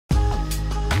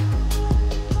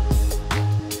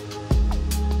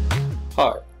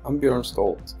Hi, I'm Björn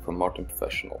Stolt from Martin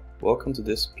Professional. Welcome to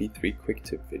this P3 quick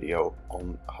tip video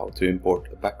on how to import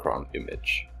a background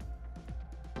image.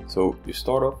 So you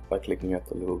start off by clicking at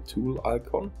the little tool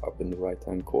icon up in the right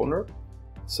hand corner,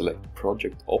 select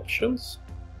Project Options,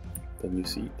 then you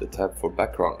see the tab for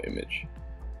background image.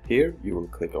 Here you will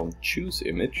click on Choose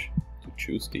Image to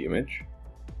choose the image.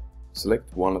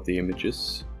 Select one of the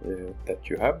images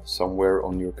that you have somewhere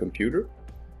on your computer.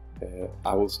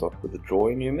 I will start with the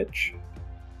drawing image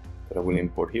that I will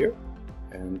import here,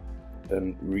 and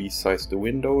then resize the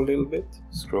window a little bit,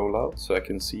 scroll out so I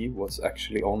can see what's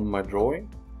actually on my drawing.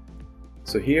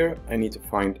 So here I need to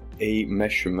find a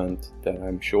measurement that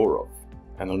I'm sure of,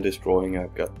 and on this drawing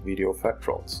I've got video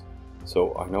factrons.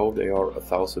 So I know they are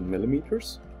 1000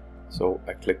 millimeters, so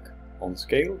I click on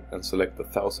scale and select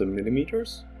 1000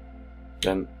 millimeters,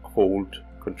 then hold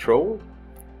Control,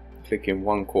 click in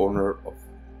one corner of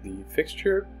the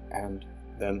fixture and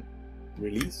then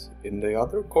release in the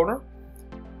other corner,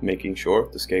 making sure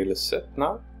the scale is set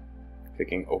now.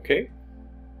 Clicking OK.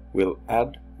 We'll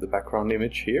add the background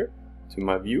image here to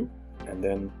my view, and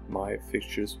then my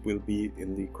fixtures will be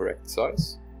in the correct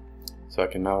size. So I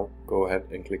can now go ahead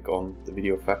and click on the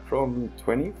video factron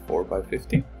 20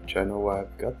 4x50, which I know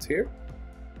I've got here.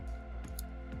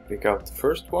 Pick out the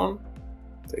first one,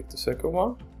 take the second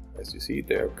one. As you see,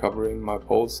 they're covering my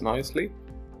poles nicely.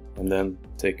 And then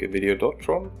take a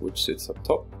Videodotron, which sits up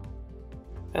top,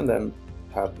 and then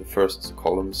have the first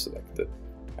column selected,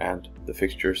 and the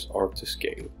fixtures are to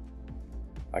scale.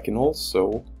 I can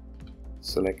also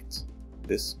select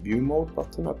this view mode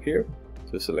button up here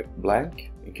to select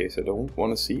blank in case I don't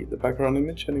want to see the background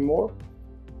image anymore,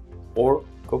 or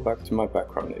go back to my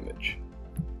background image.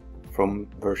 From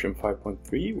version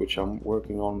 5.3, which I'm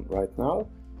working on right now,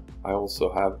 I also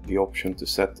have the option to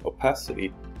set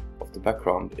opacity of the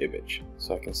background image,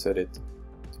 so I can set it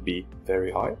to be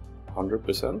very high,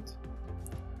 100%.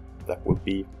 That would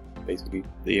be basically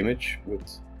the image with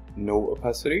no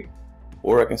opacity,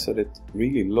 or I can set it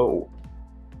really low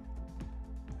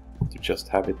to just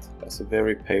have it as a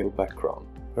very pale background.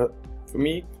 But for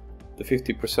me, the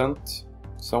 50%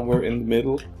 somewhere in the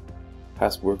middle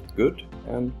has worked good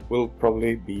and will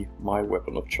probably be my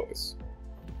weapon of choice.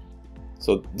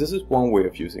 So this is one way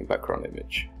of using background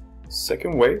image.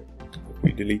 Second way, if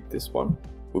we delete this one,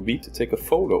 would be to take a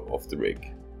photo of the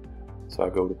rig. So I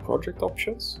go to Project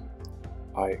Options,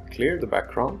 I clear the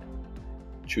background,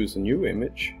 choose a new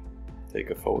image, take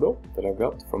a photo that I've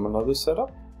got from another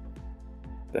setup.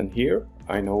 Then here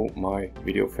I know my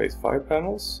Video Phase 5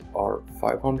 panels are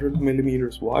 500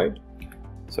 millimeters wide,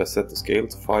 so I set the scale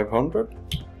to 500,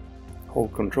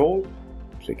 hold Control,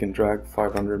 click and drag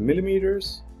 500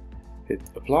 millimeters, hit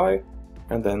Apply,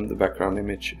 and then the background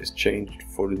image is changed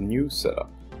for the new setup,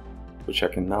 which I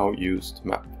can now use to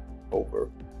map over.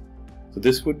 So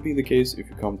this would be the case if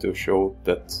you come to a show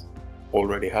that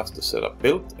already has the setup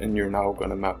built and you're now going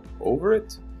to map over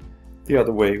it. The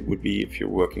other way would be if you're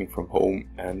working from home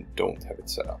and don't have it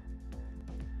set up.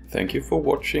 Thank you for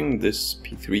watching this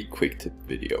P3 quick tip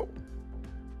video.